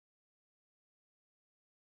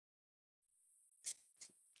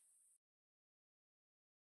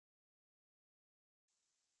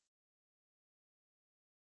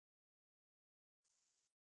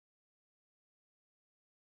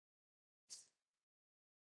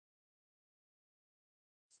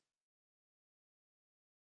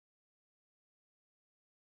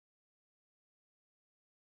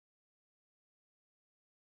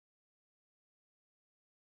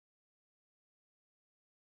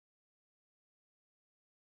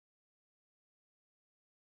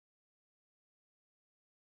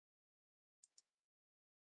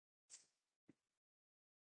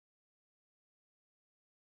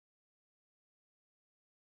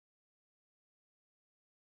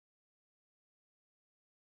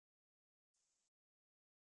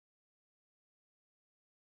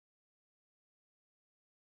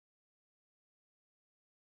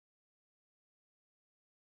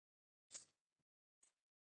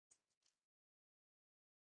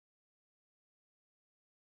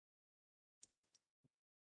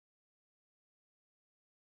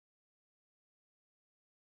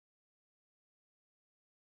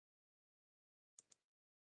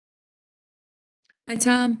Hi,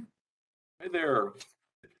 Tom. Hi there.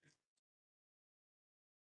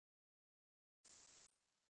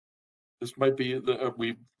 This might be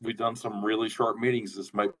we've done some really short meetings.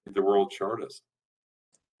 This might be the world shortest.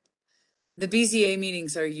 The BZA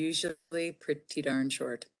meetings are usually pretty darn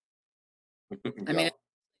short. I mean,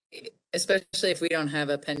 especially if we don't have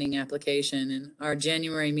a pending application, and our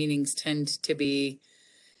January meetings tend to be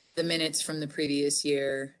the minutes from the previous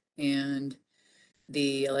year and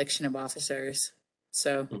the election of officers.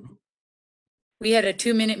 So we had a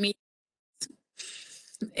 2-minute meeting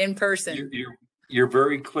in person. You're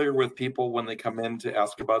very clear with people when they come in to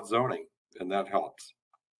ask about zoning, and that helps.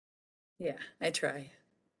 Yeah, I try.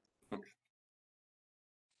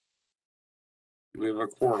 We have a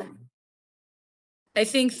quorum. I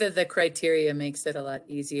think that the criteria makes it a lot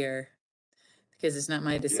easier because it's not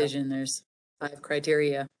my decision. Yeah. There's 5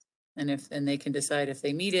 criteria, and they can decide if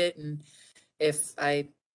they meet it. And if I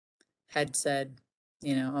had said,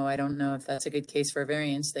 oh, I don't know if that's a good case for a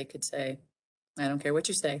variance, they could say, I don't care what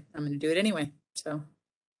you say, I'm going to do it anyway. So,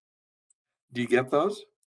 do you get those?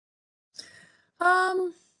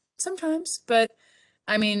 Sometimes, but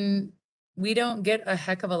I mean, we don't get a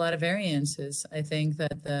heck of a lot of variances. I think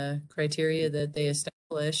that the criteria that they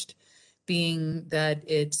established, being that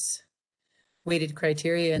it's weighted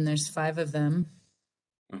criteria and there's 5 of them,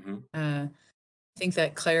 I think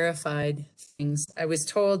that clarified things. I was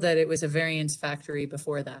told that it was a variance factory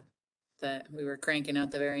before that we were cranking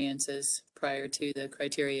out the variances prior to the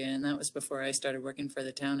criteria, and that was before I started working for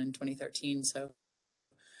the town in 2013. So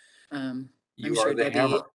you are the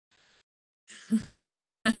hammer.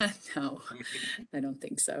 No, I don't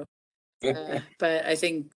think so. But I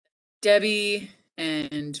think Debbie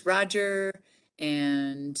and Roger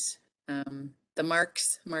and the Mark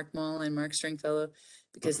Mull and Mark Stringfellow,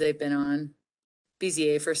 because they've been on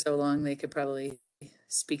BZA for so long, they could probably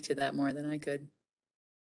speak to that more than I could.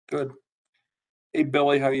 Good. Hey,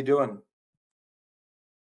 Billy, how you doing?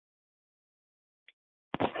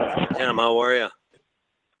 Tim, how are you?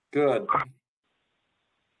 Good.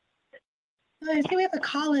 I see we have a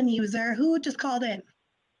call-in user. Who just called in?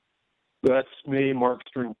 That's me, Mark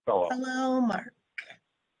Stringfellow. Hello, Mark.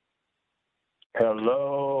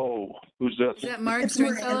 Hello. Who's this? Is that Mark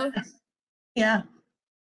Stringfellow? Yeah.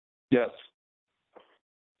 Yes.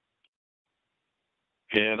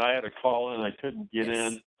 And I had a call in. I couldn't get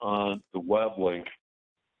in on the web link.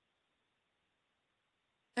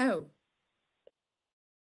 Oh.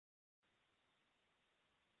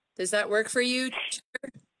 Does that work for you?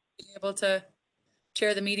 Being able to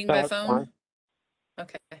chair the meeting by phone? Fine.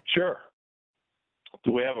 Okay. Sure.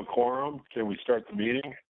 Do we have a quorum? Can we start the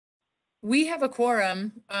meeting? We have a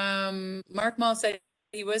quorum. Mark Mull said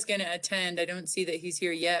he was going to attend. I don't see that he's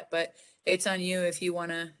here yet, but it's on you if you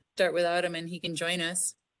want to start without him and he can join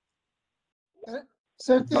us.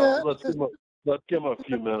 Cynthia, let's give him a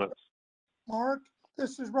few minutes. Mark,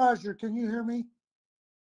 this is Roger. Can you hear me?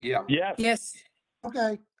 Yeah. Yes. Yes.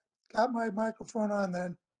 Okay. Got my microphone on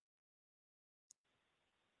then.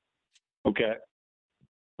 Okay.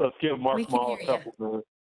 Let's give Mark Mull a couple minutes.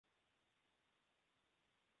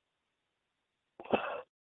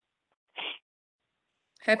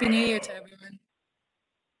 Happy New Year to everyone.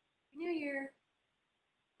 New Year.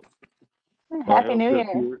 Happy New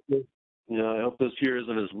Year. Yeah, I hope this year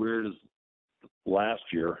isn't as weird as last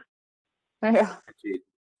year. Yeah.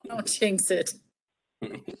 Don't jinx it.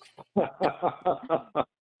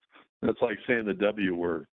 That's like saying the W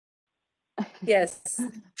word. Yes.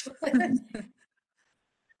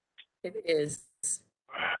 It is.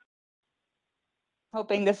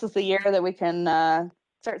 Hoping this is the year that we can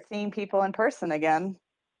start seeing people in person again.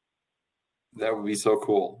 That would be so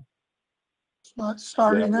cool. It's not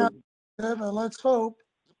starting out, but let's hope.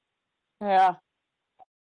 Yeah.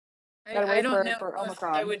 I don't know for if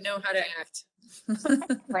Omicron. I would know how to act.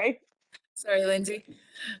 Right? Sorry, Lindsay.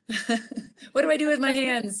 What do I do with my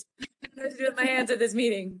hands? I don't know what to do with my hands at this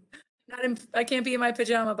meeting. I can't be in my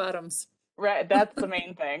pajama bottoms. Right, that's the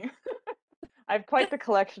main thing. I have quite the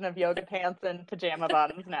collection of yoga pants and pajama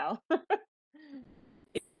bottoms now.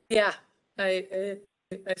 Yeah,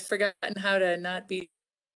 I've forgotten how to not be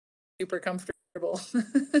super comfortable.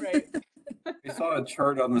 Right. I saw a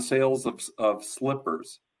chart on the sales of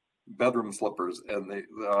slippers, bedroom slippers, and they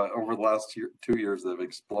over the last 2 years they've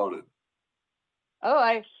exploded. Oh,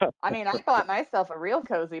 I mean, I bought myself a real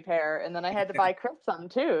cozy pair, and then I had to buy Chris some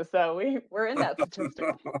too. So we're in that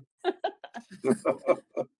statistic.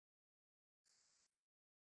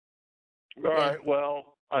 All right.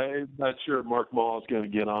 Well, I'm not sure Mark Mull is going to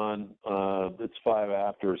get on. It's 5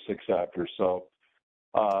 after, 6 after. So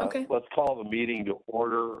Okay. let's call the meeting to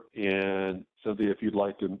order. And Cynthia, if you'd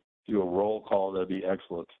like to do a roll call, that'd be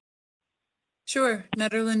excellent. Sure.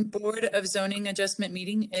 Nederland Board of Zoning Adjustment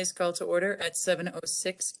meeting is called to order at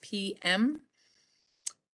 7:06 p.m.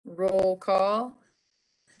 Roll call.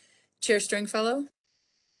 Chair Stringfellow,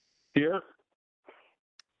 Here?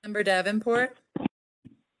 Member Davenport,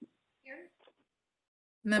 Here.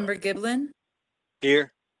 Member Giblin,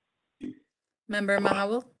 Here. Member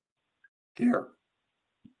Mahowell, Here.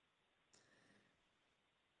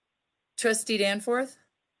 Trustee Danforth,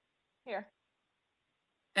 Here.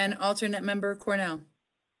 and alternate member Cornell.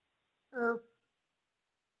 Sure.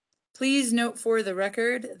 Please note for the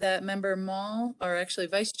record that member Mall, or actually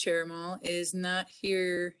Vice Chair Mall, is not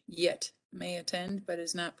here yet. May attend, but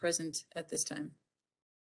is not present at this time.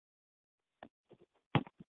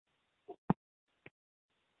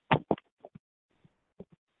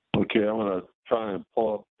 Okay, I'm gonna try and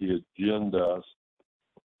pull up the agendas.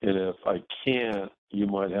 And if I can't, you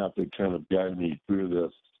might have to kind of guide me through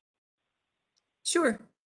this. Sure.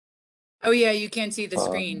 Oh yeah, you can't see the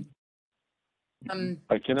screen.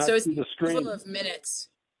 I cannot So it's see the screen. approval of minutes.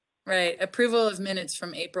 Right, approval of minutes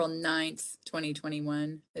from April 9th,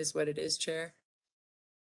 2021 is what it is, Chair.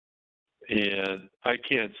 And I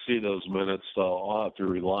can't see those minutes, so I'll have to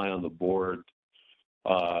rely on the board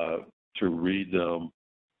to read them.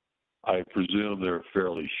 I presume they're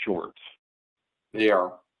fairly short. They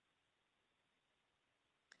are.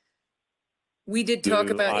 We did talk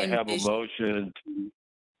Do about I have a envision- motion?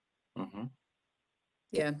 Mm-hmm.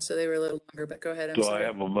 Yeah, so they were a little longer, but go ahead. I'm Do sorry. I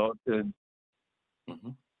have a motion? Mm-hmm.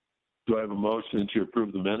 Do I have a motion to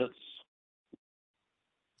approve the minutes?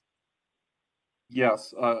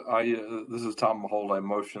 Yes, this is Tom Mahold. I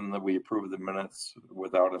motion that we approve the minutes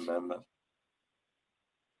without amendment.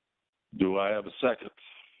 Do I have a second?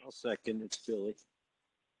 I'll second. It's Billy.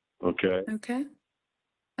 Okay. Okay.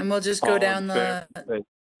 And we'll just All go in down the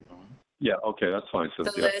Yeah, okay, that's fine. the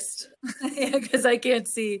Cynthia. list. Yeah, because I can't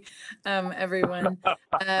see everyone.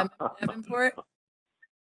 Davenport,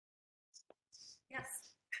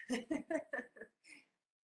 Yes.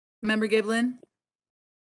 Member Giblin,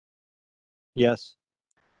 Yes.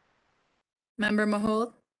 Member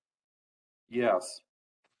Mahold. Yes.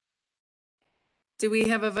 Do we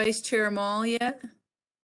have a Vice Chair Mall yet?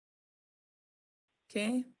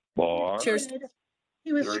 Okay. Bar. Chair.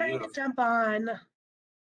 He was There he trying to is. jump on.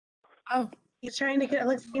 Oh, He's trying to get, it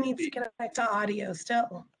looks like he needs to connect to audio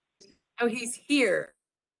still. oh, he's here.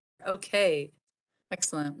 Okay.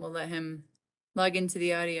 Excellent. We'll let him log into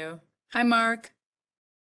the audio. Hi, Mark.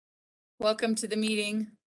 Welcome to the meeting.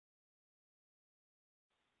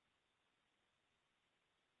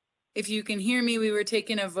 If you can hear me, we were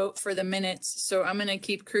taking a vote for the minutes, so I'm going to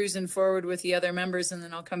keep cruising forward with the other members and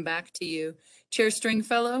then I'll come back to you. Chair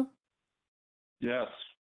Stringfellow, Yes.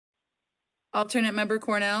 alternate member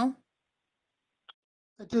Cornell,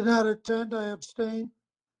 I did not attend. I abstain.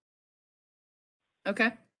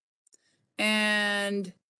 okay.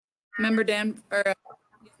 And member Danforth.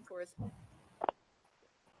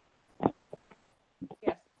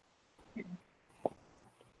 Yes.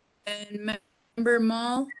 And member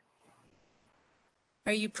Mall,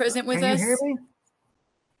 are you present with Can us? you hear me?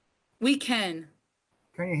 We can.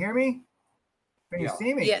 Can you hear me? Can you Yeah.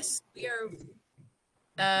 see me? Yes, we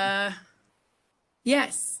are.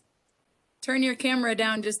 Yes. Turn your camera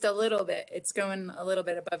down just a little bit. It's going a little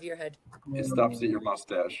bit above your head. It stops at your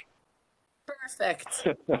mustache. Perfect.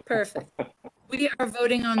 Perfect. We are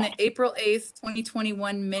voting on the April 8th,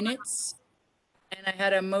 2021 minutes. And I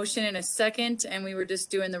had a motion and a second, and we were just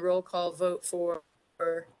doing the roll call vote for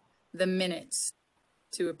the minutes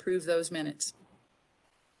to approve those minutes.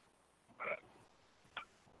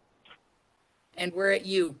 And we're at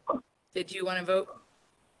you. Did you want to vote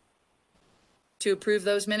to approve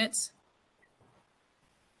those minutes?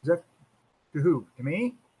 Is that to who? To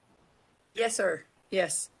me? Yes, sir.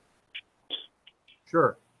 Yes.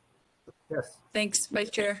 Sure. Yes. Thanks, Vice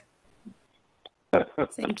Chair.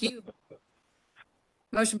 Thank you.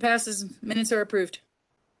 Motion passes. Minutes are approved.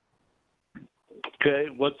 Okay,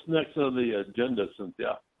 what's next on the agenda,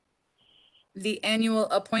 Cynthia? The annual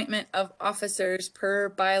appointment of officers per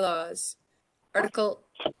bylaws. Article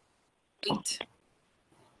 8.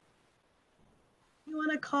 You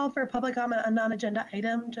want to call for public comment on non-agenda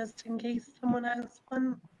item, just in case someone has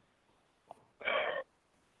one?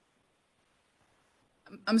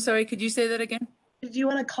 I'm sorry, could you say that again? Did you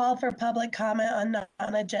want to call for public comment on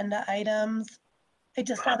non-agenda items? I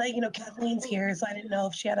just saw that, Kathleen's here, so I didn't know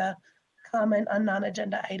if she had a comment on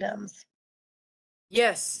non-agenda items.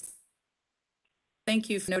 Yes. Thank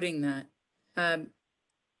you for noting that.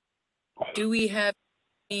 Do we have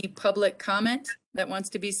any public comment that wants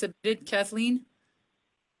to be submitted, Kathleen?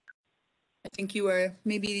 I think you are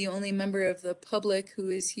maybe the only member of the public who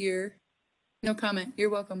is here. No comment. You're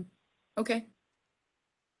welcome. Okay.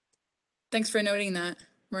 Thanks for noting that,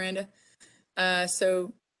 Miranda.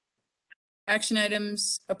 So action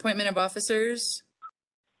items, appointment of officers.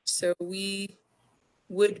 So we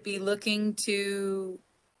would be looking to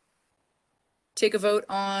take a vote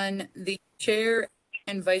on the chair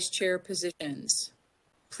and vice chair positions.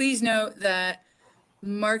 Please note that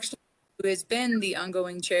Mark, who has been the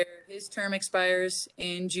ongoing chair, his term expires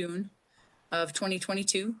in June of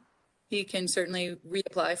 2022. He can certainly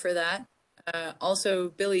reapply for that. Also,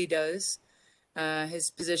 Billy does. His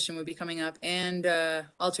position would be coming up, and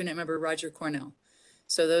alternate member Roger Cornell.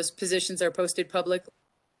 So those positions are posted public,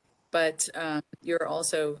 but you're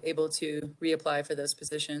also able to reapply for those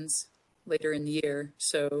positions later in the year.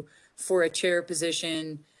 So for a chair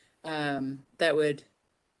position, that would,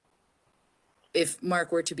 if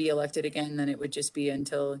Mark were to be elected again, then it would just be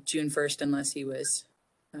until June 1st, unless he was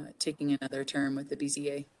taking another term with the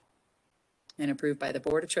BZA and approved by the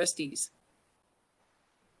Board of Trustees.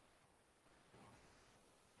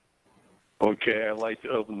 Okay, I'd like to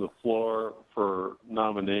open the floor for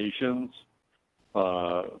nominations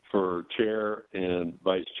for chair and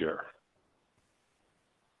vice chair.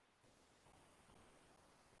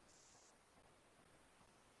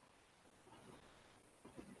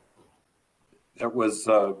 That was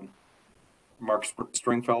Mark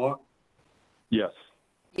Stringfellow. Yes.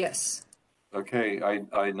 Yes. Okay,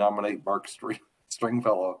 I nominate Mark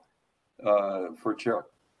Stringfellow for chair.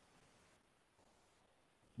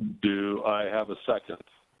 Do I have a second?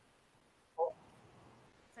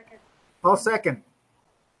 Second. I'll second.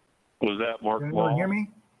 Was that Mark Can anyone hear Wall? me?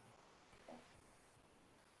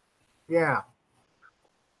 Yeah.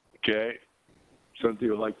 Okay. Cynthia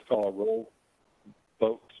would like to call a roll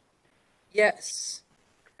vote. Yes.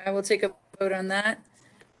 I will take a vote on that.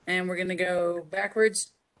 And we're going to go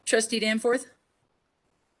backwards. Trustee Danforth?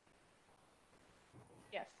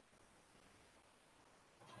 Yes.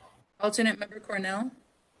 Alternate member Cornell?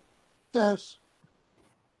 Yes.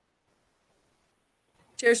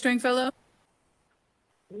 Chair Stringfellow?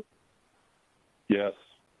 Yes.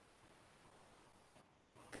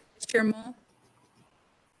 Chair Mull?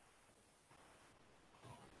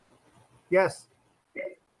 Yes.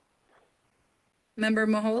 Member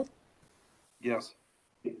Mahold? Yes.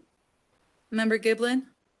 Member Giblin?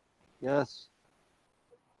 Yes.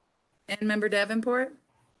 And member Davenport?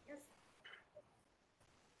 Yes.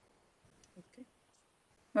 Okay.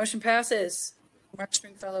 Motion passes. Mark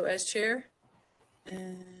Stringfellow as chair.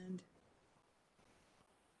 And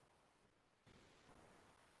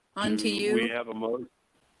on to Do you. we have a motion?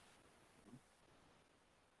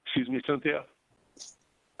 Excuse me, Cynthia?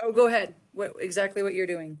 Oh, go ahead. Exactly what you're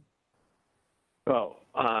doing. Oh,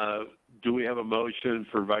 do we have a motion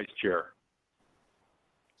for vice chair?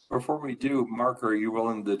 Before we do, Mark, are you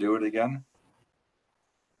willing to do it again?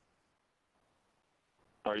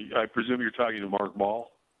 I presume you're talking to Mark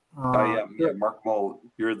Ball? I am. Yeah, Mark Mull,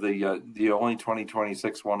 you're the only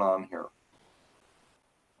 2026 one on here.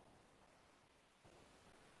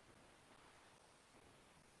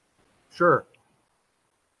 Sure.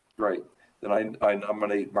 Right. Then I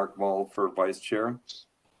nominate Mark Mull for vice chair.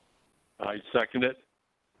 I second it.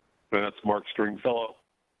 And that's Mark Stringfellow.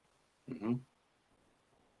 Mm-hmm.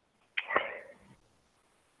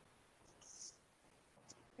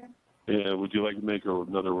 Would you like to make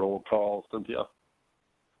another roll call, Cynthia?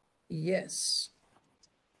 Yes.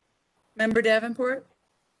 Member Davenport?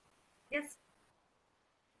 Yes.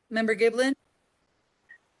 Member Giblin?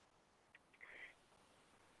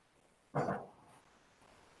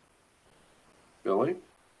 Billy?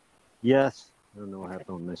 Yes. I don't know what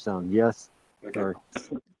happened with my sound. Yes. Okay. Sorry.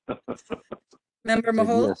 Member Said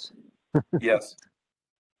Mahold? yes. Yes.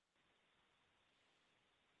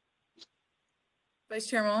 Vice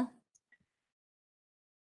Chair Mull?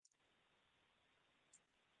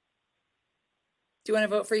 Do you want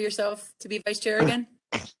to vote for yourself to be vice chair again?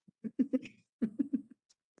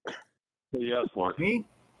 Yes, Mark. Me?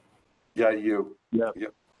 Yeah, you. Yeah.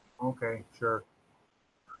 Okay, sure.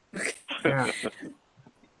 Yeah.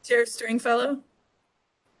 Chair Stringfellow?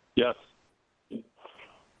 Yes.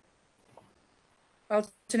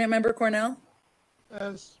 Alternate member Cornell?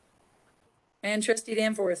 Yes. And Trustee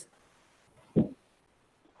Danforth? Yes.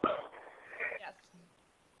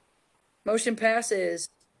 Motion passes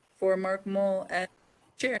for Mark Mull as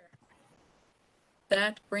chair.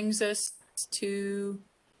 That brings us to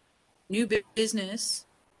new business,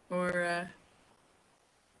 or I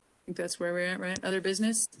think that's where we're at, right? Other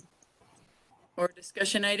business? Or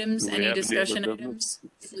discussion items? Do we Any have any other discussion business?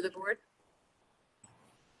 items for the board?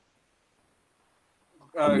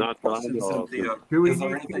 Not that I question, know of. Cynthia. Do we Is there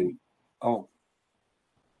need anything? Oh,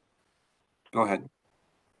 go ahead.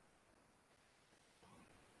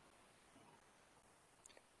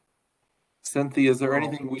 Cynthia, is there Oh,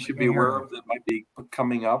 anything we should be can't hear aware me. of that might be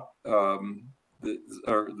coming up?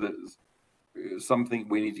 Something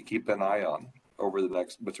we need to keep an eye on over the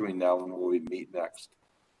next, between now and when we meet next?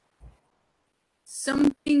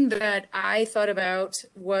 Something that I thought about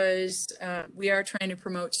was we are trying to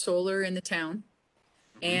promote solar in the town.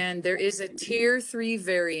 And there is a tier 3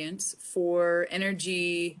 variance for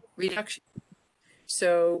energy reduction.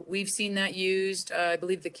 So we've seen that used. I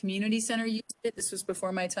believe the community center used it. This was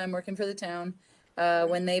before my time working for the town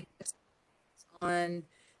when they put on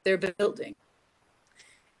their building.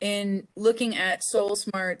 In looking at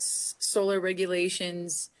SolSmart's solar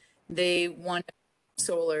regulations, they want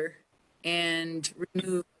solar and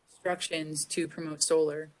remove obstructions to promote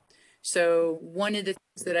solar. So one of the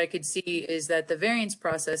things that I could see is that the variance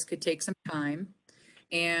process could take some time.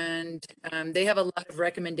 And they have a lot of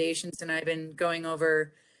recommendations, and I've been going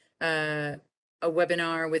over a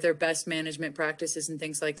webinar with their best management practices and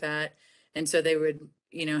things like that. And so they would,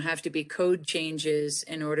 have to be code changes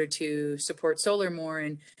in order to support solar more.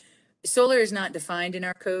 And solar is not defined in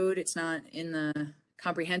our code. It's not in the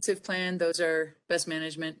comprehensive plan. Those are best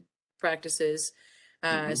management practices.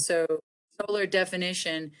 So solar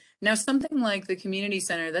definition. Now, something like the community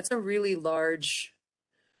center, that's a really large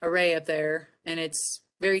array up there, and it's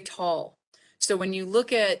very tall. So when you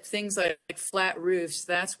look at things like flat roofs,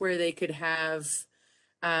 that's where they could have,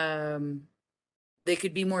 they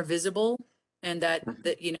could be more visible, and that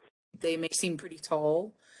they may seem pretty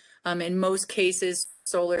tall. In most cases,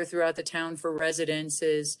 solar throughout the town for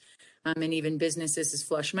residences and even businesses is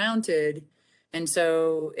flush mounted. And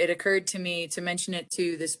so it occurred to me to mention it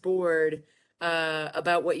to this board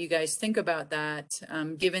about what you guys think about that,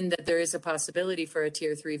 given that there is a possibility for a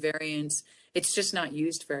tier 3 variance. It's just not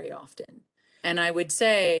used very often. And I would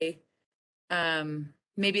say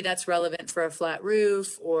maybe that's relevant for a flat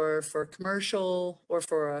roof or for commercial or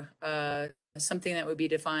for something that would be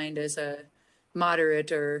defined as a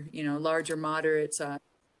moderate or, larger moderate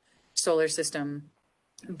solar system.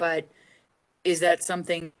 But is that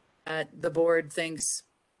something that the board thinks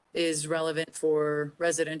is relevant for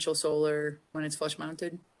residential solar when it's flush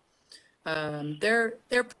mounted? There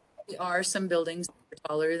probably are some buildings that are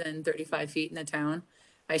taller than 35 feet in the town.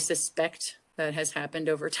 I suspect that has happened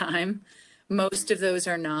over time. Most of those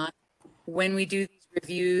are not. When we do these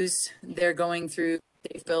reviews, they're going through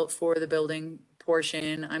they've built for the building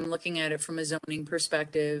portion. I'm looking at it from a zoning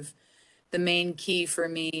perspective. The main key for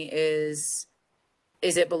me is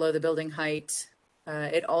it below the building height?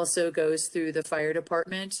 It also goes through the fire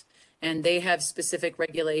department, and they have specific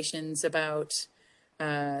regulations about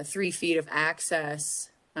 3 feet of access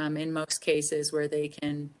in most cases where they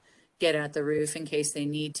can get at the roof in case they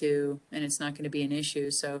need to, and it's not going to be an issue.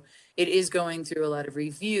 So it is going through a lot of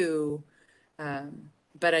review,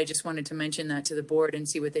 but I just wanted to mention that to the board and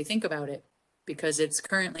see what they think about it, because it's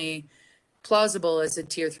currently plausible as a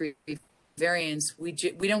tier 3 variance. We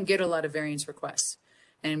don't get a lot of variance requests,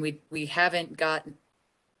 and we haven't gotten.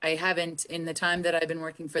 I haven't, in the time that I've been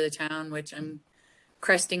working for the town, which I'm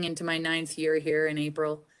cresting into my 9th year here in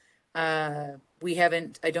April, we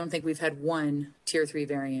haven't, I don't think we've had one tier 3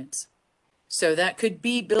 variance. So that could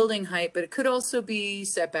be building height, but it could also be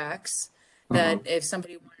setbacks, that if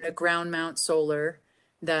somebody wanted a ground mount solar,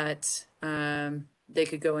 that they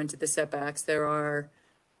could go into the setbacks. There are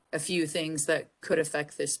a few things that could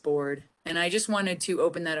affect this board. And I just wanted to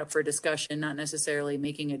open that up for discussion, not necessarily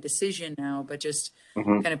making a decision now, but just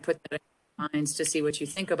kind of put that in your minds to see what you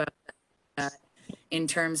think about that in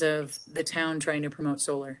terms of the town trying to promote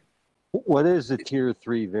solar. What is the tier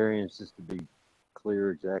 3 variance, just to be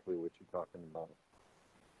clear exactly what you're talking about?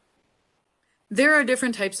 There are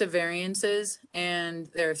different types of variances,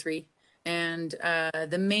 and there are 3. And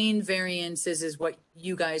the main variances is what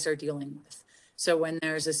you guys are dealing with. So when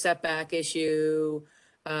there's a setback issue,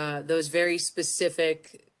 those very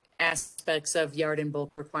specific aspects of yard and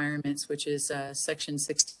bulk requirements, which is section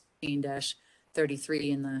 16-33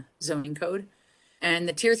 in the zoning code. And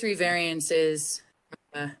the tier 3 variance is,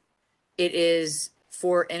 it is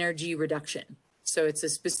for energy reduction. So it's a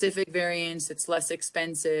specific variance, it's less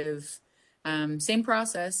expensive, same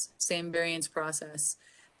process, same variance process.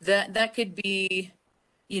 That could be,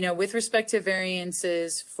 with respect to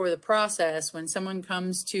variances for the process, when someone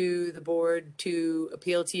comes to the board to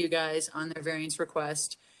appeal to you guys on their variance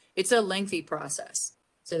request, it's a lengthy process.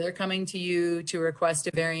 So they're coming to you to request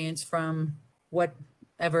a variance from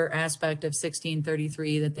whatever aspect of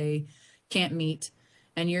 1633 that they can't meet,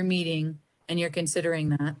 and you're meeting and you're considering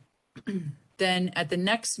that. then at the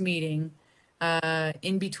next meeting,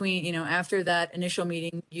 in between, you know, after that initial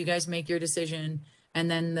meeting, you guys make your decision. And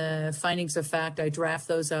then the findings of fact, I draft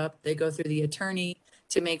those up. They go through the attorney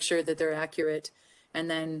to make sure that they're accurate. And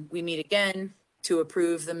then we meet again to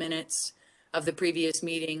approve the minutes of the previous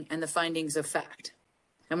meeting and the findings of fact.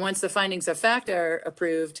 And once the findings of fact are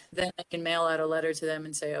approved, then I can mail out a letter to them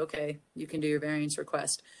and say, okay, you can do your variance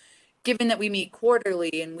request. Given that we meet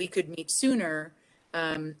quarterly and we could meet sooner,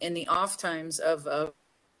 in the off times of a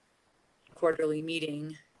quarterly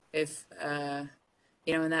meeting, if,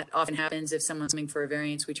 you know, and that often happens if someone's coming for a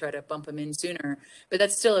variance, we try to bump them in sooner, but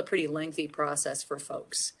that's still a pretty lengthy process for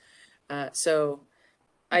folks. So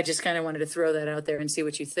I just kind of wanted to throw that out there and see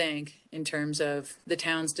what you think in terms of the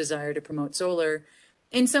town's desire to promote solar.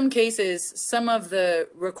 In some cases, some of the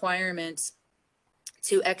requirements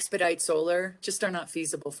to expedite solar just are not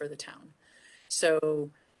feasible for the town. So,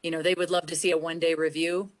 you know, they would love to see a one-day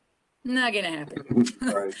review. Not gonna happen.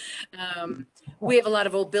 Right. We have a lot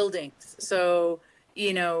of old buildings. So,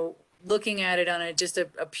 you know, looking at it on a just a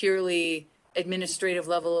purely administrative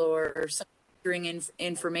level or some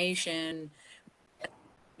information,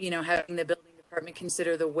 you know, having the building department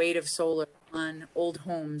consider the weight of solar on old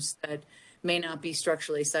homes that may not be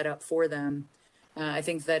structurally set up for them. I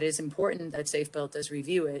think that is important that Safe Built does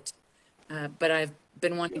review it. But I've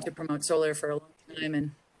been wanting to promote solar for a long time,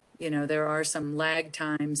 and, you know, there are some lag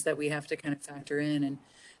times that we have to kind of factor in, and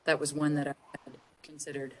that was one that I had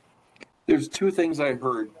considered. There's two things I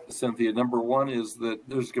heard, Cynthia. Number one is that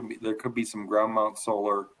there could be some ground mount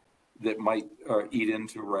solar that might eat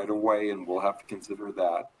into right away, and we'll have to consider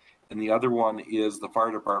that. And the other one is the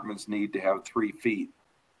fire departments need to have 3 feet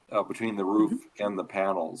between the roof and the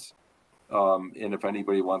panels. And if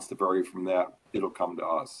anybody wants to vary from that, it'll come to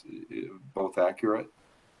us. Both accurate?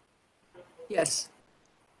 Yes.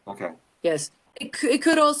 Okay. Yes. It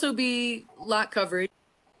could also be lot coverage.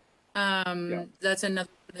 That's another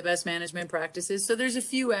of the best management practices. So there's a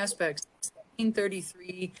few aspects.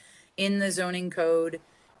 1733 in the zoning code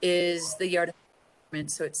is the yard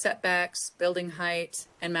requirement. So it's setbacks, building height,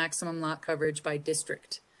 and maximum lot coverage by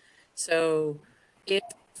district. So if,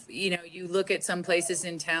 you know, you look at some places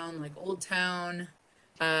in town, like Old Town,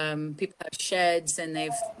 people have sheds and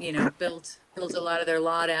they've, you know, built a lot of their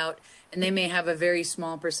lot out, and they may have a very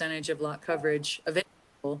small percentage of lot coverage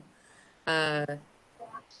available.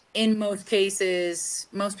 In most cases,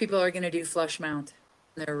 most people are going to do flush mount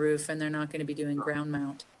on their roof, and they're not going to be doing ground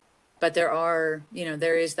mount. But there are, you know,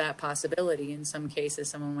 there is that possibility. In some cases,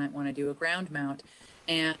 someone might want to do a ground mount.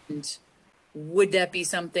 And would that be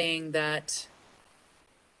something that,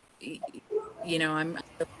 you know,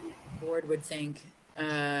 the board would think,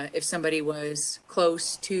 if somebody was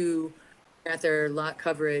close to at their lot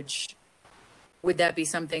coverage, would that be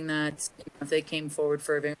something that, you know, if they came forward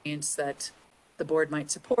for a variance, that the board might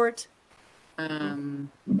support? Or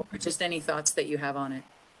just any thoughts that you have on it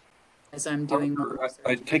as I'm doing.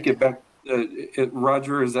 I take it back.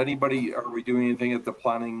 Roger, are we doing anything at the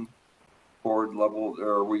planning board level? Or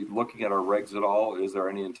are we looking at our regs at all? Is there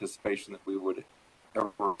any anticipation that we would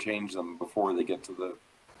ever change them before they get to the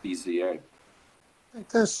BZA? I think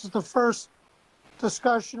this is the first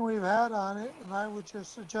discussion we've had on it, and I would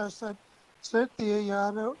just suggest that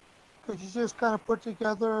Cynthia, could you just kind of put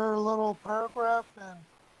together a little paragraph and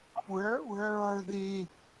where are the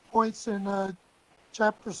points in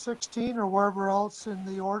chapter 16 or wherever else in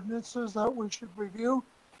the ordinances that we should review?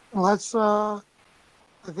 And let's, I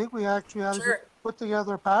think we actually ought to put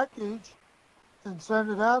together a package and send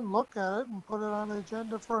it out and look at it and put it on the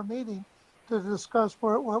agenda for a meeting to discuss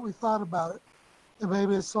what we thought about it. And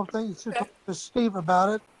maybe it's something you should talk to Steve about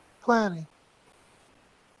it, planning.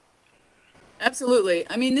 Absolutely.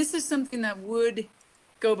 I mean, this is something that would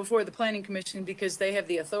go before the planning commission because they have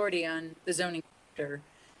the authority on the zoning sector.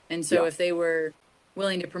 And so if they were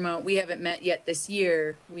willing to promote, we haven't met yet this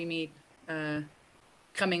year. We meet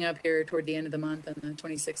coming up here toward the end of the month on the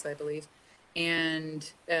 26th, I believe. And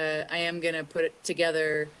I am going to put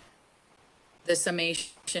together the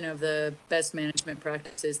summation of the best management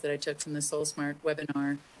practices that I took from the SoulSmart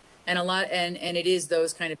webinar. And and it is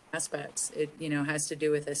those kind of aspects. It, you know, has to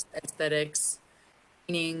do with aesthetics,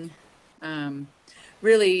 meaning,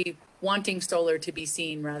 really wanting solar to be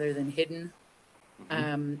seen rather than hidden,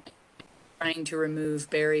 trying to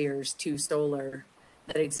remove barriers to solar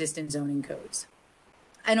that exist in zoning codes.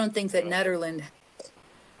 I don't think that Nederland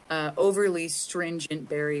has overly stringent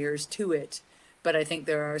barriers to it, but I think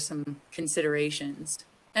there are some considerations.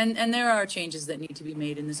 And there are changes that need to be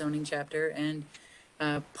made in the zoning chapter, and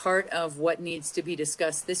part of what needs to be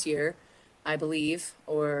discussed this year, I believe,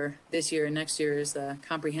 or this year and next year, is the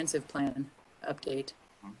comprehensive plan update.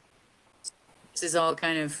 this is all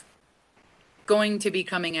kind of going to be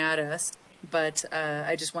coming at us, but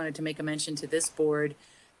I just wanted to make a mention to this board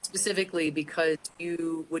specifically because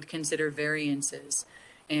you would consider variances.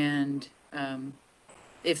 And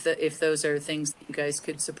if those are things that you guys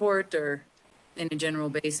could support or in a general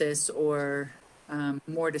basis or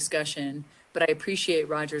more discussion. But I appreciate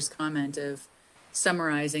Roger's comment of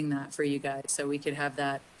summarizing that for you guys so we could have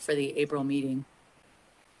that for the April meeting.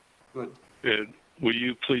 Good. And will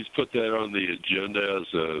you please put that on the agenda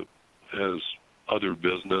as other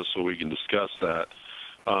business so we can discuss that?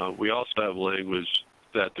 We also have language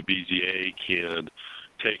that the BZA can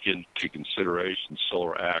take into consideration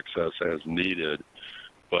solar access as needed.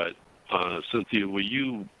 But Cynthia, will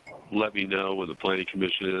you let me know when the Planning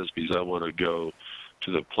Commission is, because I want to go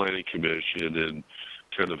to the Planning Commission and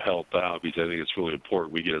kind of help out, because I think it's really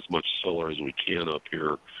important we get as much solar as we can up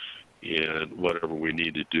here, and whatever we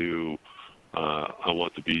need to do, I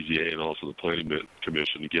want the BZA and also the Planning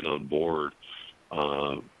Commission to get on board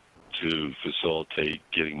to facilitate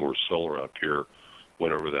getting more solar up here,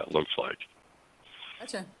 whatever that looks like.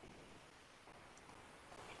 Gotcha.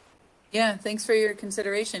 Yeah, thanks for your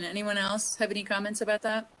consideration. Anyone else have any comments about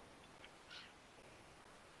that?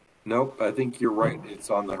 Nope, I think you're right. It's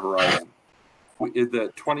on the horizon.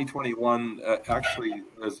 The 2021 actually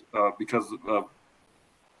is because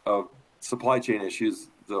of supply chain issues,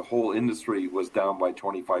 the whole industry was down by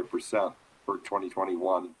 25% for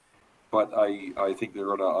 2021. But I think they're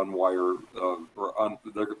going to unwire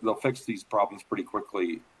they'll fix these problems pretty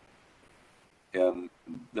quickly. And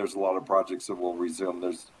there's a lot of projects that will resume.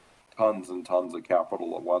 There's tons and tons of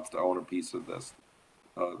capital that wants to own a piece of this.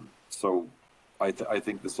 So I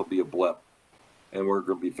think this will be a blip. And we're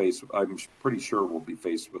going to be faced, I'm pretty sure we'll be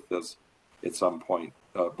faced with this at some point,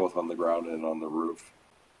 both on the ground and on the roof.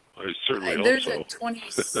 I certainly hope There's so. a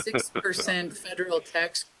 26% federal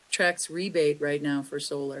tax rebate right now for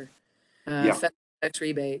solar. Yeah. Federal tax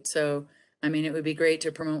rebate. So, I mean, it would be great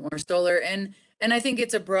to promote more solar. And I think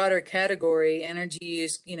it's a broader category. Energy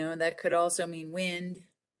use, you know, that could also mean wind.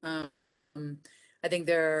 I think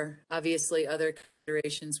there are obviously other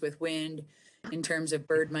considerations with wind in terms of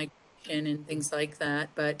bird migration and things like that.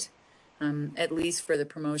 But at least for the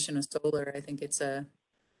promotion of solar, I think it's a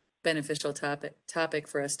beneficial topic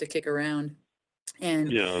for us to kick around.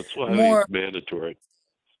 And Yeah, that's why more it's mandatory.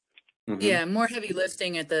 Mm-hmm. Yeah, more heavy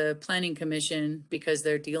lifting at the Planning Commission because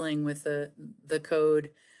they're dealing with the code.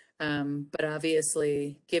 But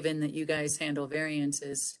obviously, given that you guys handle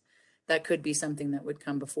variances, that could be something that would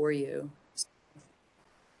come before you.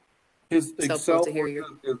 Is It's helpful Excel, to hear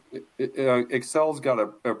your. Excel's got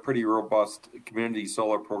a pretty robust community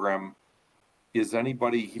solar program. Is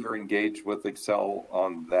anybody here engaged with Excel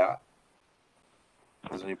on that?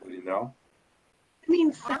 Does anybody know? I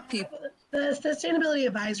mean, the Sustainability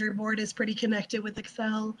Advisory Board is pretty connected with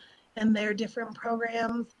Excel and their different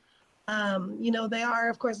programs. You know, they are,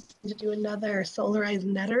 of course, to do another Solarize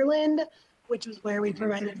Nederland, which was where we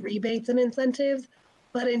provided rebates and incentives.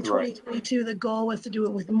 But in 2022, the goal was to do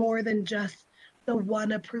it with more than just the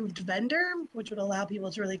one approved vendor, which would allow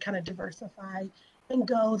people to really kind of diversify and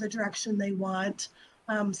go the direction they want.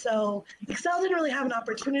 So Excel didn't really have an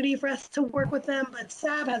opportunity for us to work with them, but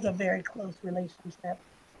SAB has a very close relationship.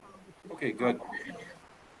 Okay, good.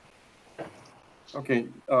 Okay,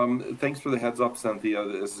 thanks for the heads up, Cynthia.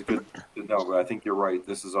 This is good to know, but I think you're right.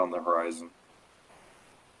 This is on the horizon.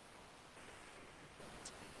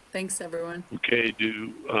 Thanks, everyone. Okay,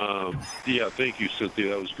 yeah, thank you, Cynthia.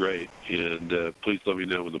 That was great. And please let me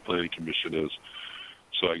know when the Planning Commission is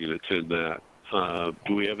so I can attend that.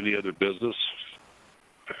 Do we have any other business?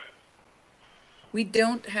 We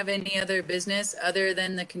don't have any other business other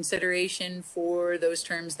than the consideration for those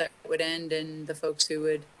terms that would end and the folks who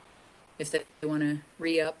would, if they want to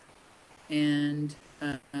re-up. And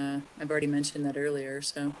I've already mentioned that earlier,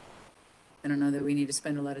 so I don't know that we need to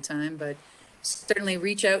spend a lot of time, but certainly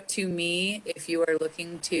reach out to me if you are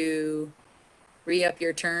looking to re-up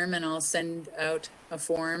your term, and I'll send out a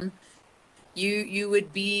form. You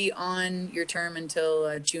would be on your term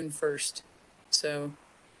until June 1st, so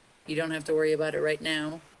you don't have to worry about it right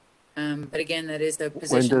now. But again, that is the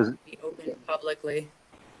position to be open publicly.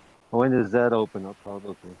 When does that open up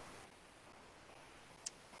publicly?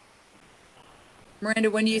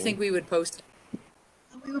 Miranda, when do you think we would post it?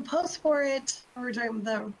 We would post for it, or during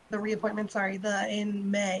the reappointment,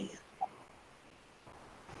 in May.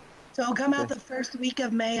 So it'll come out the first week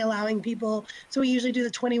of May, allowing people, so we usually do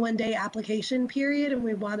the 21-day application period, and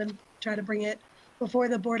we want to try to bring it before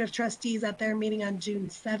the Board of Trustees at their meeting on June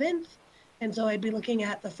 7th. And so I'd be looking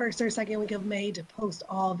at the first or second week of May to post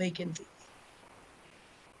all vacancies.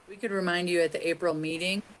 We could remind you at the April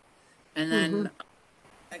meeting And then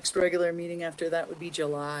next regular meeting after that would be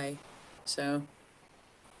July. So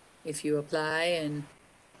if you apply and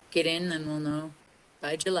get in, then we'll know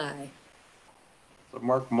by July. So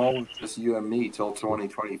Mark Mull, just you and me till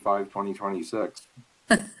 2025, 2026.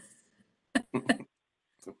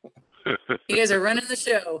 You guys are running the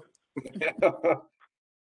show.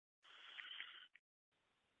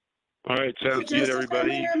 All right, sounds good, Just a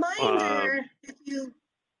friendly everybody. reminder, if you,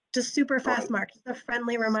 just super fast, Right. Mark, just a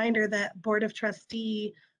friendly reminder that Board of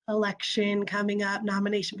Trustee election coming up,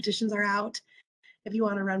 nomination petitions are out. If you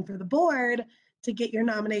want to run for the board, to get your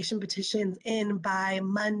nomination petitions in by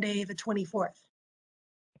Monday, the 24th.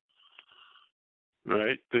 All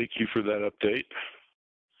right, thank you for that update.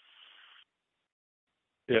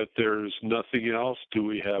 If there's nothing else, do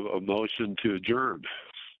we have a motion to adjourn?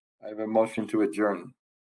 I have a motion to adjourn.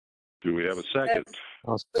 Do we have a second?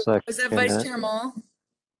 I'll second Was that Vice Chair Mall?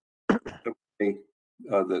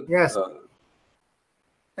 Yes.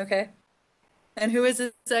 Okay. And who is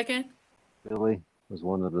the second? Billy was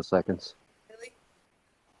one of the seconds. Billy?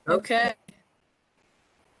 Okay.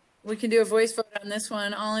 We can do a voice vote on this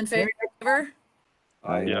one. All in favor?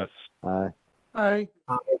 Aye. Yes. Aye.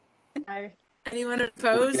 Aye. Anyone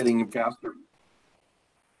opposed? Getting faster.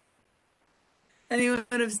 Anyone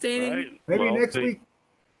abstaining? Right. Maybe Well, next week.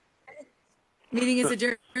 Meeting is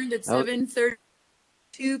adjourned at 7:32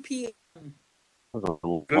 p.m. That was a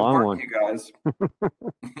little Good long work, one. you guys.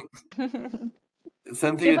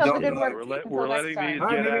 Cynthia, Keep up the don't. good work. We're Until letting next these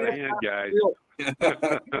time. get out of hand, guys.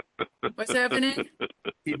 What's happening?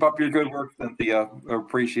 Keep up your good work, Cynthia.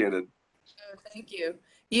 Appreciate it. Oh, thank you.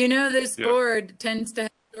 You know, this Yeah. board tends to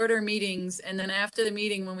have shorter meetings, and then after the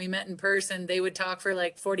meeting, when we met in person, they would talk for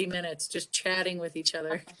like 40 minutes, just chatting with each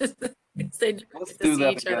other. They never Let's get to do see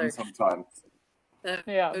that each again other. sometime. That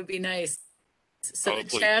Yeah. would be nice. So the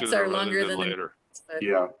Hopefully chats sooner are rather longer than the later. meetings, but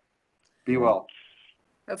Yeah. Be well.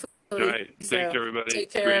 All hopefully right. so. Thanks, everybody.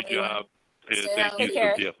 Take care, Great everyone. job. And Stay thank you, healthy.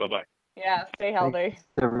 Cynthia. Bye-bye. Yeah, stay healthy.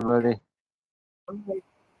 Everybody,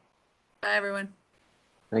 Bye, everyone.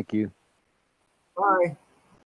 thank you. Bye.